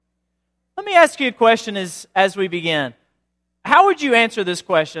Let me ask you a question as we begin. How would you answer this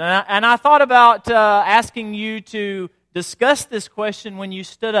question? And I thought about asking you to discuss this question when you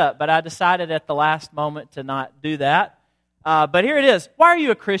stood up, but I decided at the last moment to not do that. But here it is. Why are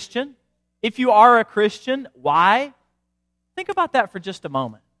you a Christian? If you are a Christian, why? Think about that for just a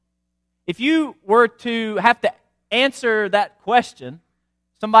moment. If you were to have to answer that question,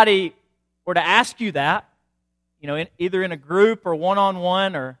 somebody were to ask you that, either in a group or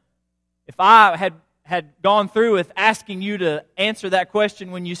one-on-one, or if I had gone through with asking you to answer that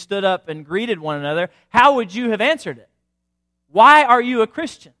question when you stood up and greeted one another, how would you have answered it? Why are you a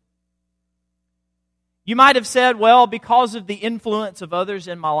Christian? You might have said, well, because of the influence of others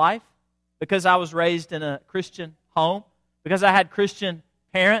in my life, because I was raised in a Christian home, because I had Christian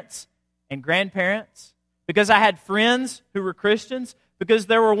parents and grandparents, because I had friends who were Christians, because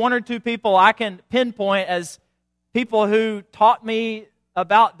there were one or two people I can pinpoint as people who taught me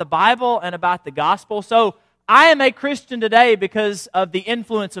about the Bible and about the gospel. So I am a Christian today because of the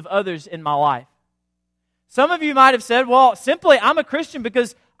influence of others in my life. Some of you might have said, well, simply I'm a Christian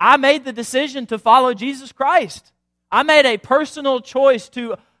because I made the decision to follow Jesus Christ. I made a personal choice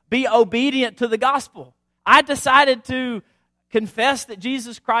to be obedient to the gospel. I decided to confess that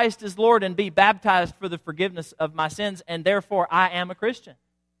Jesus Christ is Lord and be baptized for the forgiveness of my sins, and therefore I am a Christian.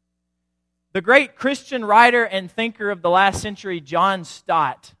 The great Christian writer and thinker of the last century, John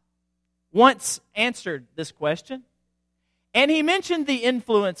Stott, once answered this question. And he mentioned the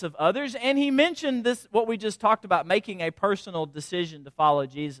influence of others, and he mentioned this, what we just talked about, making a personal decision to follow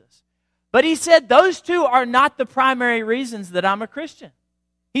Jesus. But he said those two are not the primary reasons that I'm a Christian.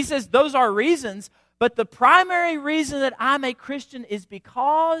 He says those are reasons, but the primary reason that I'm a Christian is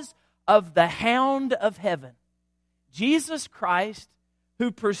because of the hound of heaven, Jesus Christ, who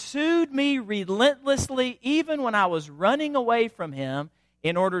pursued me relentlessly even when I was running away from Him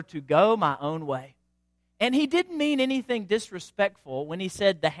in order to go my own way. And he didn't mean anything disrespectful when he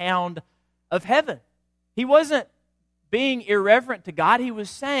said the hound of heaven. He wasn't being irreverent to God. He was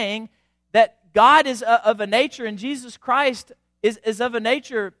saying that God is of a nature, and Jesus Christ is of a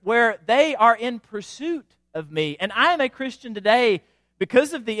nature where they are in pursuit of me. And I am a Christian today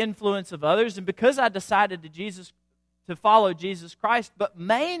because of the influence of others and because I decided to follow Jesus Christ, but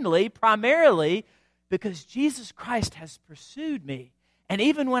primarily, because Jesus Christ has pursued me. And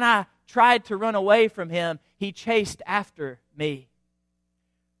even when I tried to run away from Him, He chased after me.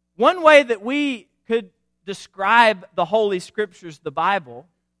 One way that we could describe the Holy Scriptures, the Bible,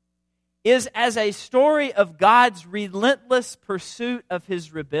 is as a story of God's relentless pursuit of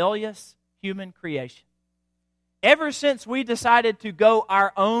His rebellious human creation. Ever since we decided to go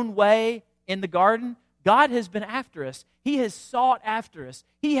our own way in the garden, God has been after us. He has sought after us.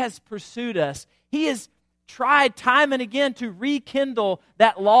 He has pursued us. He has tried time and again to rekindle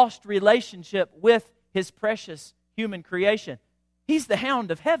that lost relationship with His precious human creation. He's the hound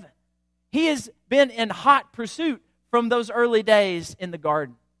of heaven. He has been in hot pursuit from those early days in the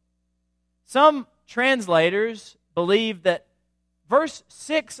garden. Some translators believe that verse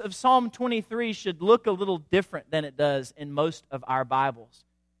 6 of Psalm 23 should look a little different than it does in most of our Bibles.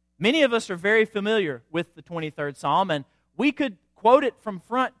 Many of us are very familiar with the 23rd Psalm, and we could quote it from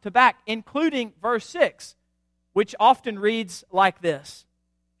front to back, including verse 6, which often reads like this: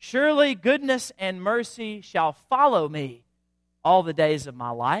 "Surely goodness and mercy shall follow me all the days of my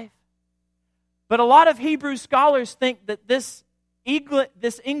life." But a lot of Hebrew scholars think that this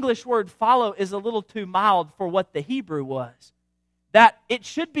English word follow is a little too mild for what the Hebrew was. That it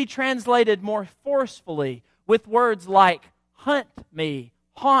should be translated more forcefully with words like hunt me,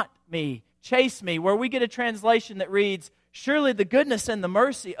 haunt me, chase me, where we get a translation that reads, "Surely the goodness and the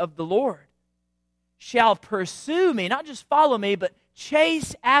mercy of the Lord shall pursue me," not just follow me, but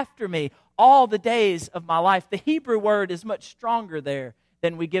chase after me all the days of my life. The Hebrew word is much stronger there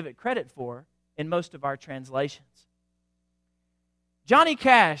than we give it credit for in most of our translations. Johnny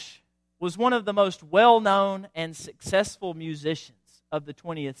Cash was one of the most well-known and successful musicians of the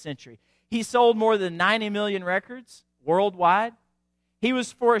 20th century. He sold more than 90 million records worldwide. He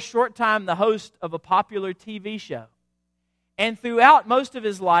was for a short time the host of a popular TV show. And throughout most of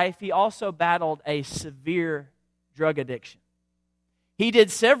his life, he also battled a severe drug addiction. He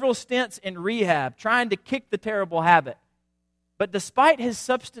did several stints in rehab, trying to kick the terrible habit. But despite his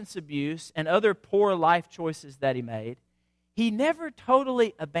substance abuse and other poor life choices that he made, he never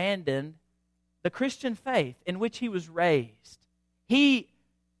totally abandoned the Christian faith in which he was raised. He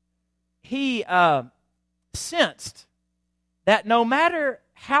sensed that no matter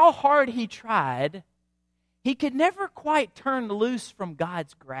how hard he tried, he could never quite turn loose from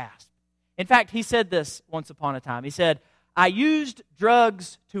God's grasp. In fact, he said this once upon a time. He said, "I used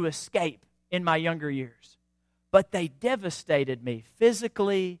drugs to escape in my younger years, but they devastated me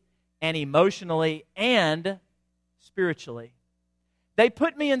physically and emotionally and spiritually. They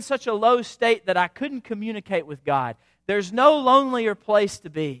put me in such a low state that I couldn't communicate with God. There's no lonelier place to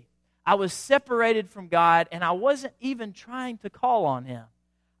be. I was separated from God, and I wasn't even trying to call on Him.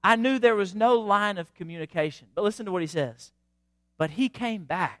 I knew there was no line of communication. But listen to what he says. But He came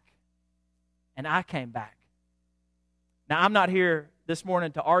back, and I came back. Now, I'm not here this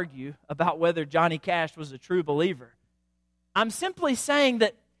morning to argue about whether Johnny Cash was a true believer. I'm simply saying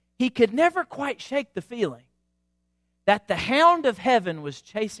that he could never quite shake the feeling that the hound of heaven was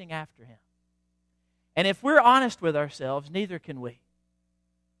chasing after him. And if we're honest with ourselves, neither can we.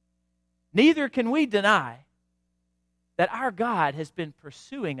 Neither can we deny that our God has been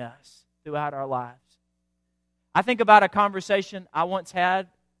pursuing us throughout our lives. I think about a conversation I once had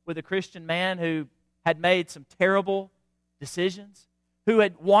with a Christian man who had made some terrible decisions, who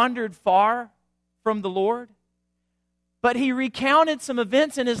had wandered far from the Lord. But he recounted some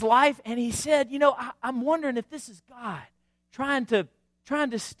events in his life, and he said, I'm wondering if this is God trying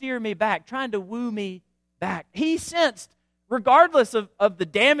to steer me back, trying to woo me back. He sensed, regardless of the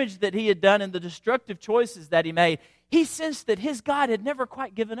damage that he had done and the destructive choices that he made, he sensed that his God had never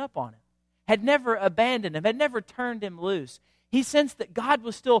quite given up on him, had never abandoned him, had never turned him loose. He sensed that God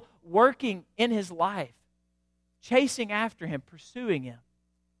was still working in his life, chasing after him, pursuing him,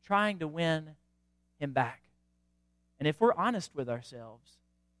 trying to win him back. And if we're honest with ourselves,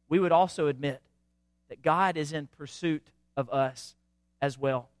 we would also admit that God is in pursuit of us as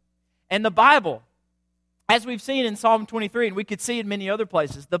well. And the Bible, as we've seen in Psalm 23, and we could see in many other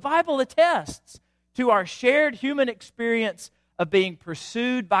places, the Bible attests to our shared human experience of being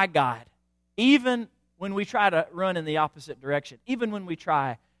pursued by God, even when we try to run in the opposite direction, even when we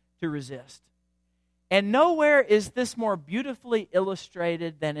try to resist. And nowhere is this more beautifully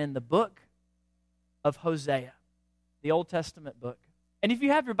illustrated than in the book of Hosea, the Old Testament book. And if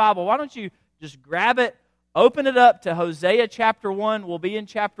you have your Bible, why don't you just grab it, open it up to Hosea chapter 1. We'll be in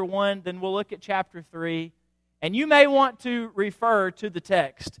chapter 1, then we'll look at chapter 3. And you may want to refer to the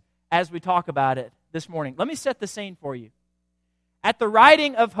text as we talk about it this morning. Let me set the scene for you. At the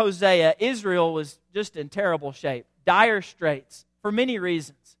writing of Hosea, Israel was just in terrible shape, dire straits, for many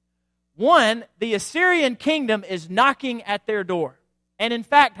reasons. One, the Assyrian kingdom is knocking at their door, and in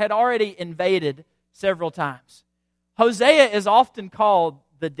fact had already invaded several times. Hosea is often called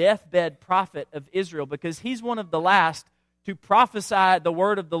the deathbed prophet of Israel because he's one of the last to prophesy the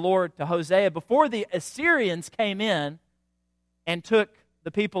word of the Lord to Hosea before the Assyrians came in and took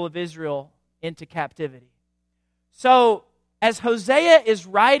the people of Israel into captivity. So, as Hosea is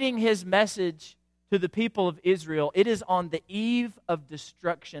writing his message to the people of Israel, it is on the eve of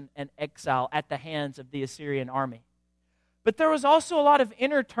destruction and exile at the hands of the Assyrian army. But there was also a lot of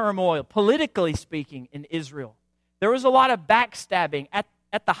inner turmoil, politically speaking, in Israel. There was a lot of backstabbing at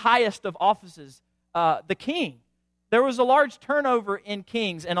the highest of offices, the king. There was a large turnover in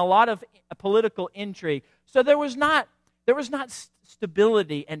kings and a lot of political intrigue. So there was not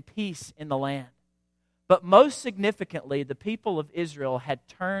stability and peace in the land. But most significantly, the people of Israel had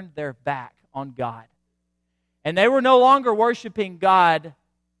turned their back on God. And they were no longer worshiping God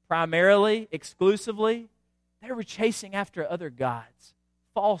primarily, exclusively. They were chasing after other gods,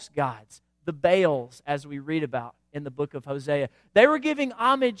 false gods, the Baals, as we read about in the book of Hosea. They were giving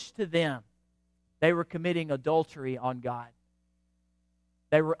homage to them. They were committing adultery on God.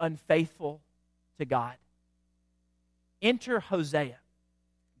 They were unfaithful to God. Enter Hosea,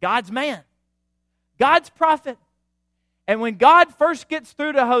 God's man, God's prophet. And when God first gets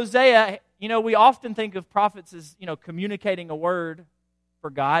through to Hosea, we often think of prophets as, communicating a word for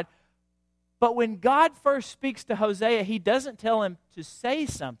God. But when God first speaks to Hosea, He doesn't tell him to say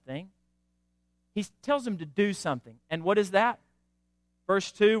something. He tells him to do something. And what is that?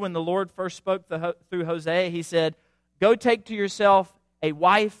 Verse 2, when the Lord first spoke through Hosea, He said, "Go take to yourself a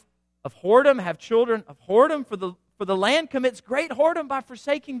wife of whoredom, have children of whoredom, for the land commits great whoredom by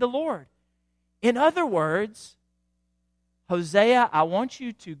forsaking the Lord." In other words, Hosea, I want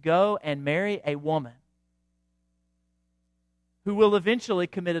you to go and marry a woman who will eventually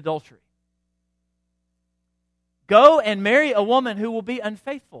commit adultery. Go and marry a woman who will be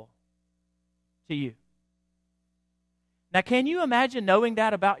unfaithful to you. Now, can you imagine knowing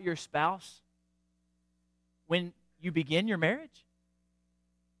that about your spouse when you begin your marriage?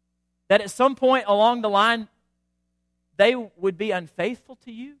 That at some point along the line, they would be unfaithful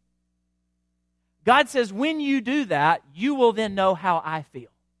to you? God says, when you do that, you will then know how I feel.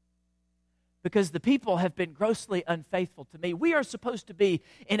 Because the people have been grossly unfaithful to me. We are supposed to be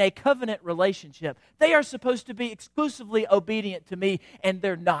in a covenant relationship. They are supposed to be exclusively obedient to me, and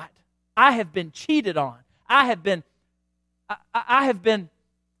they're not. I have been cheated on. I have been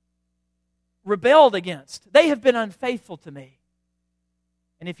rebelled against. They have been unfaithful to me.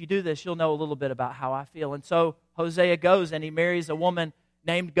 And if you do this, you'll know a little bit about how I feel. And so Hosea goes and he marries a woman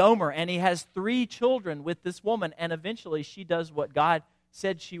named Gomer, and he has 3 children with this woman, and eventually she does what God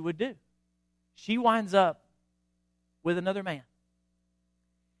said she would do. She winds up with another man.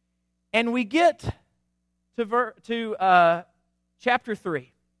 And we get to chapter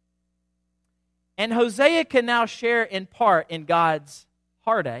 3. And Hosea can now share in part in God's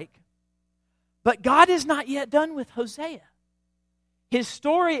heartache, but God is not yet done with Hosea. His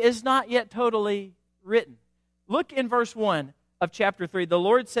story is not yet totally written. Look in verse 1 of chapter 3. The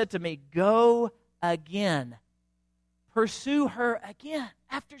Lord said to me, "Go again. Pursue her again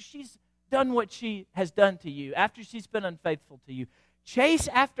after she's done what she has done to you, after she's been unfaithful to you. Chase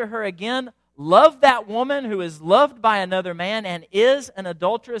after her again. Love that woman who is loved by another man and is an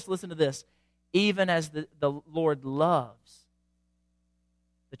adulteress." Listen to this. "Even as the Lord loves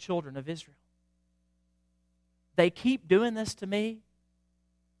the children of Israel." They keep doing this to me,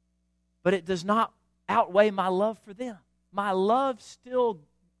 but it does not outweigh my love for them. My love still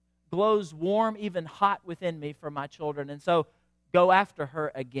glows warm, even hot within me for my children. And so go after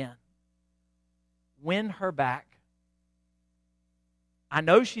her again. Win her back. I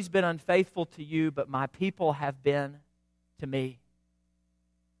know she's been unfaithful to you, but my people have been to me.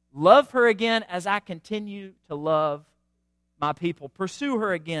 Love her again as I continue to love my people. Pursue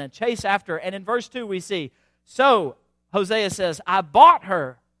her again. Chase after her. And in verse 2 we see, so Hosea says, "I bought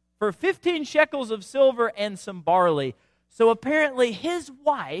her for 15 shekels of silver and some barley." So apparently his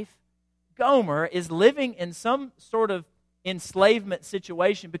wife, Gomer, is living in some sort of enslavement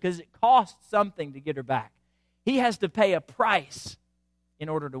situation because it costs something to get her back. He has to pay a price in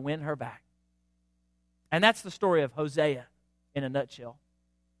order to win her back. And that's the story of Hosea in a nutshell.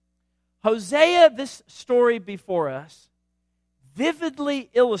 Hosea, this story before us, vividly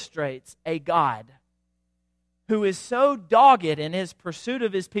illustrates a God who is so dogged in his pursuit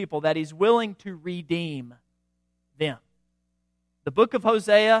of his people that he's willing to redeem them. The book of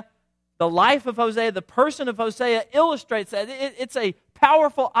Hosea, the life of Hosea, the person of Hosea illustrates that. It's a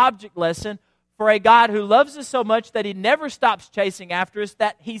powerful object lesson for a God who loves us so much that he never stops chasing after us,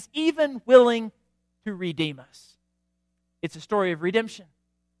 that he's even willing to redeem us. It's a story of redemption,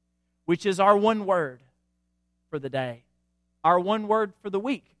 which is our one word for the day, our one word for the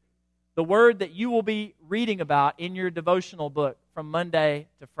week. The word that you will be reading about in your devotional book from Monday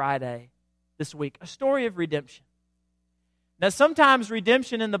to Friday this week. A story of redemption. Now, sometimes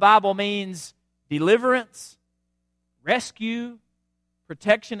redemption in the Bible means deliverance, rescue,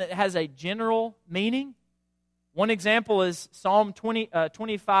 protection. It has a general meaning. One example is Psalm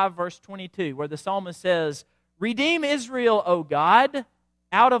 25, verse 22, where the psalmist says, "Redeem Israel, O God,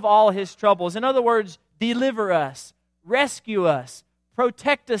 out of all his troubles." In other words, deliver us, rescue us,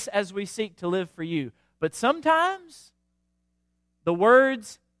 protect us as we seek to live for you. But sometimes the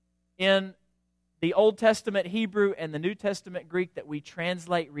words in the Old Testament Hebrew and the New Testament Greek that we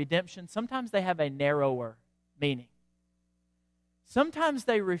translate redemption, sometimes they have a narrower meaning. Sometimes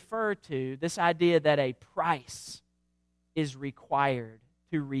they refer to this idea that a price is required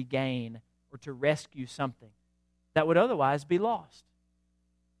to regain or to rescue something that would otherwise be lost.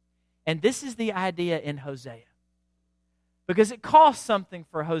 And this is the idea in Hosea. Because it costs something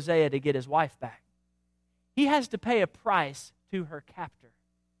for Hosea to get his wife back. He has to pay a price to her captor.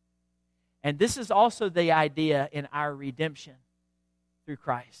 And this is also the idea in our redemption through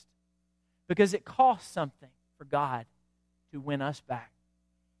Christ. Because it costs something for God to win us back.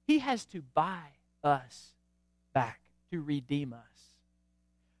 He has to buy us back, to redeem us.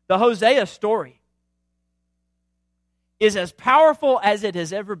 The Hosea story is as powerful as it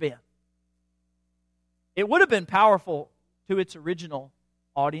has ever been. It would have been powerful to its original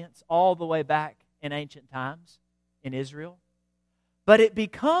audience all the way back in ancient times in Israel. But it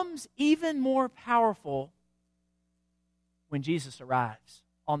becomes even more powerful when Jesus arrives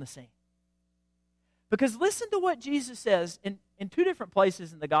on the scene. Because listen to what Jesus says in 2 different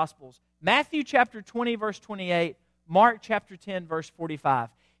places in the Gospels. Matthew chapter 20, verse 28, Mark chapter 10, verse 45.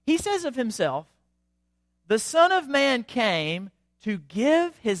 He says of himself, "The Son of Man came to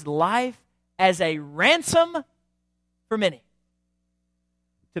give his life as a ransom for many."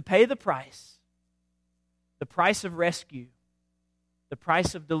 To pay the price of rescue, the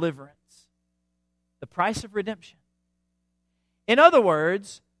price of deliverance, the price of redemption. In other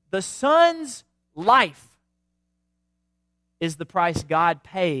words, the Son's life is the price God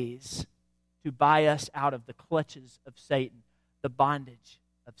pays to buy us out of the clutches of Satan, the bondage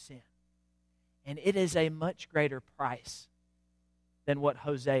of sin. And it is a much greater price than what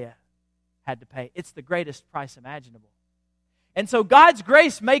Hosea had to pay. It's the greatest price imaginable. And so God's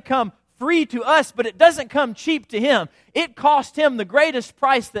grace may come free to us, but it doesn't come cheap to Him. It cost Him the greatest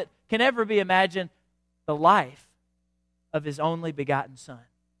price that can ever be imagined, the life of His only begotten Son.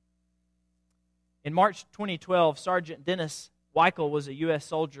 In March 2012, Sergeant Dennis Weichel was a U.S.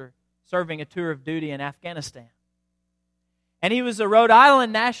 soldier serving a tour of duty in Afghanistan. And he was a Rhode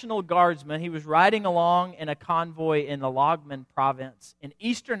Island National Guardsman. He was riding along in a convoy in the Laghman province in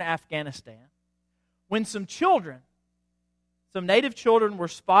eastern Afghanistan when some native children were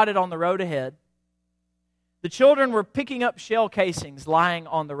spotted on the road ahead. The children were picking up shell casings lying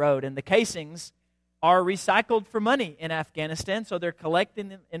on the road, and the casings are recycled for money in Afghanistan, so they're collecting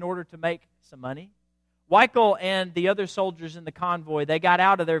them in order to make some money. Weichel and the other soldiers in the convoy, they got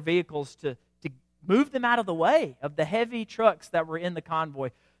out of their vehicles to move them out of the way of the heavy trucks that were in the convoy.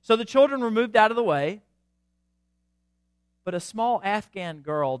 So the children were moved out of the way, but a small Afghan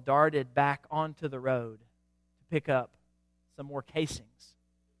girl darted back onto the road to pick up some more casings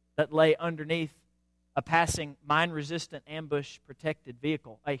that lay underneath a passing mine-resistant ambush-protected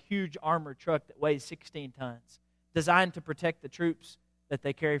vehicle, a huge armored truck that weighs 16 tons, designed to protect the troops that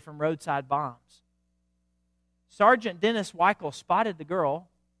they carry from roadside bombs. Sergeant Dennis Weichel spotted the girl,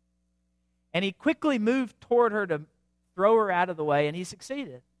 and he quickly moved toward her to throw her out of the way, and he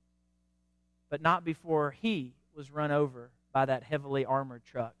succeeded. But not before he was run over by that heavily armored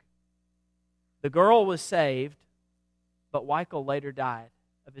truck. The girl was saved, but Weichel later died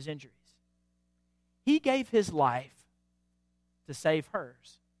of his injuries. He gave his life to save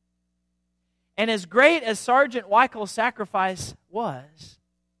hers. And as great as Sergeant Weichel's sacrifice was,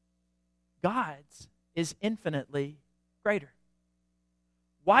 God's is infinitely greater.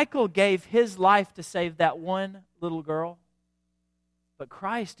 Weichel gave his life to save that one little girl, but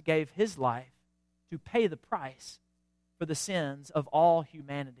Christ gave His life to pay the price for the sins of all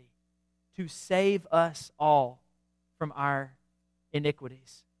humanity, to save us all from our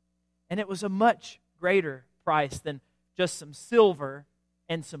iniquities. And it was a much greater price than just some silver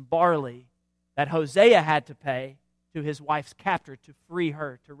and some barley that Hosea had to pay to his wife's captor to free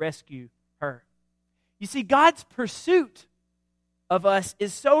her, to rescue her. You see, God's pursuit of us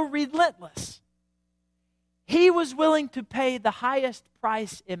is so relentless. He was willing to pay the highest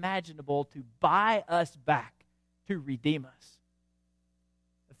price imaginable to buy us back, to redeem us.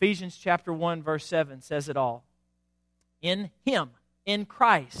 Ephesians chapter 1, verse 7 says it all. In Him, in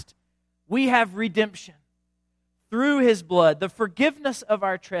Christ, we have redemption through His blood, the forgiveness of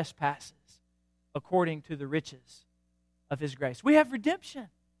our trespasses, according to the riches of His grace. We have redemption.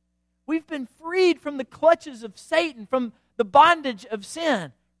 We've been freed from the clutches of Satan, from the bondage of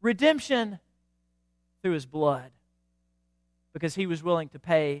sin. Redemption through His blood. Because He was willing to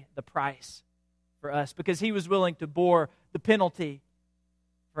pay the price for us. Because He was willing to bore the penalty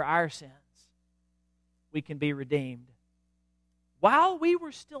for our sins. We can be redeemed. While we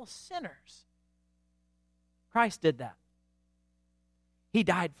were still sinners, Christ did that. He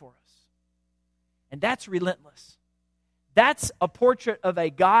died for us. And that's relentless. That's a portrait of a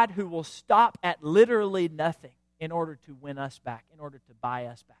God who will stop at literally nothing in order to win us back, in order to buy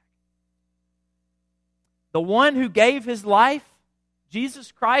us back. The one who gave His life,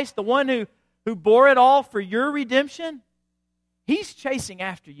 Jesus Christ, the one who bore it all for your redemption, He's chasing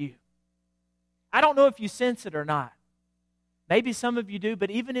after you. I don't know if you sense it or not. Maybe some of you do, but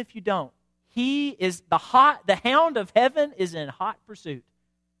even if you don't, He is the hound of heaven is in hot pursuit.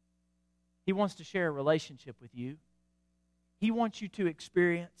 He wants to share a relationship with you. He wants you to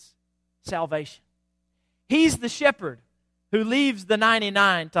experience salvation. He's the shepherd who leaves the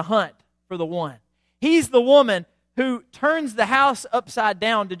 99 to hunt for the one. He's the woman who turns the house upside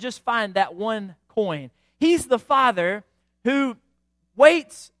down to just find that one coin. He's the father who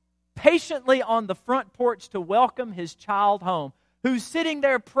waits patiently on the front porch to welcome his child home, who's sitting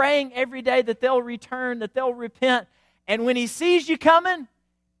there praying every day that they'll return, that they'll repent. And when He sees you coming,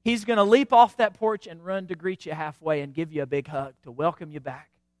 He's going to leap off that porch and run to greet you halfway and give you a big hug to welcome you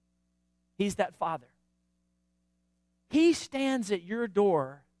back. He's that Father. He stands at your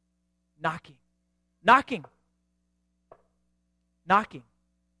door knocking. Knocking. Knocking.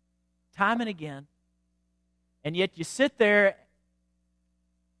 Time and again. And yet you sit there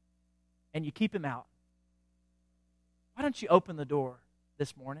and you keep Him out. Why don't you open the door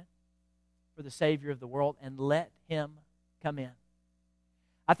this morning for the Savior of the world and let Him come in?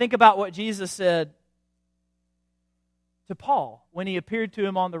 I think about what Jesus said to Paul when He appeared to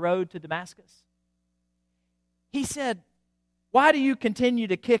him on the road to Damascus. He said, "Why do you continue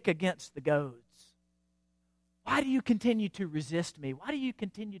to kick against the goads? Why do you continue to resist me? Why do you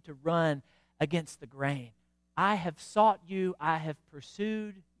continue to run against the grain? I have sought you, I have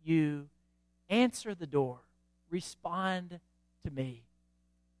pursued you, Answer the door. Respond to me.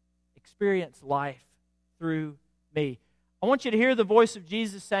 Experience life through me. I want you to hear the voice of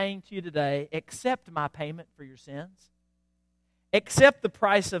Jesus saying to you today, accept my payment for your sins. Accept the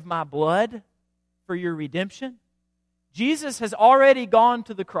price of my blood for your redemption. Jesus has already gone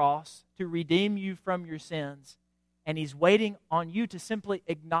to the cross to redeem you from your sins, and He's waiting on you to simply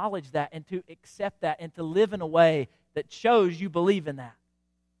acknowledge that and to accept that and to live in a way that shows you believe in that.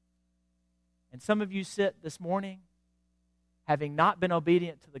 And some of you sit this morning having not been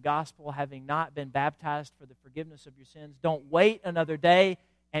obedient to the gospel, having not been baptized for the forgiveness of your sins. Don't wait another day,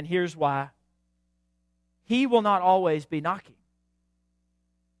 and here's why. He will not always be knocking.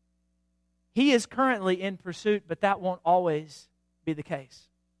 He is currently in pursuit, but that won't always be the case.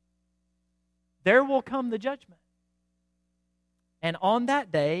 There will come the judgment. And on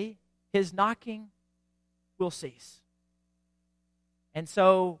that day, His knocking will cease. And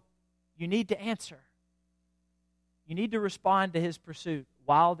so, you need to answer. You need to respond to His pursuit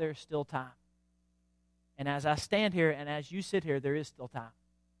while there's still time. And as I stand here and as you sit here, there is still time.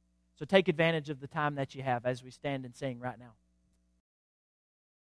 So take advantage of the time that you have as we stand and sing right now.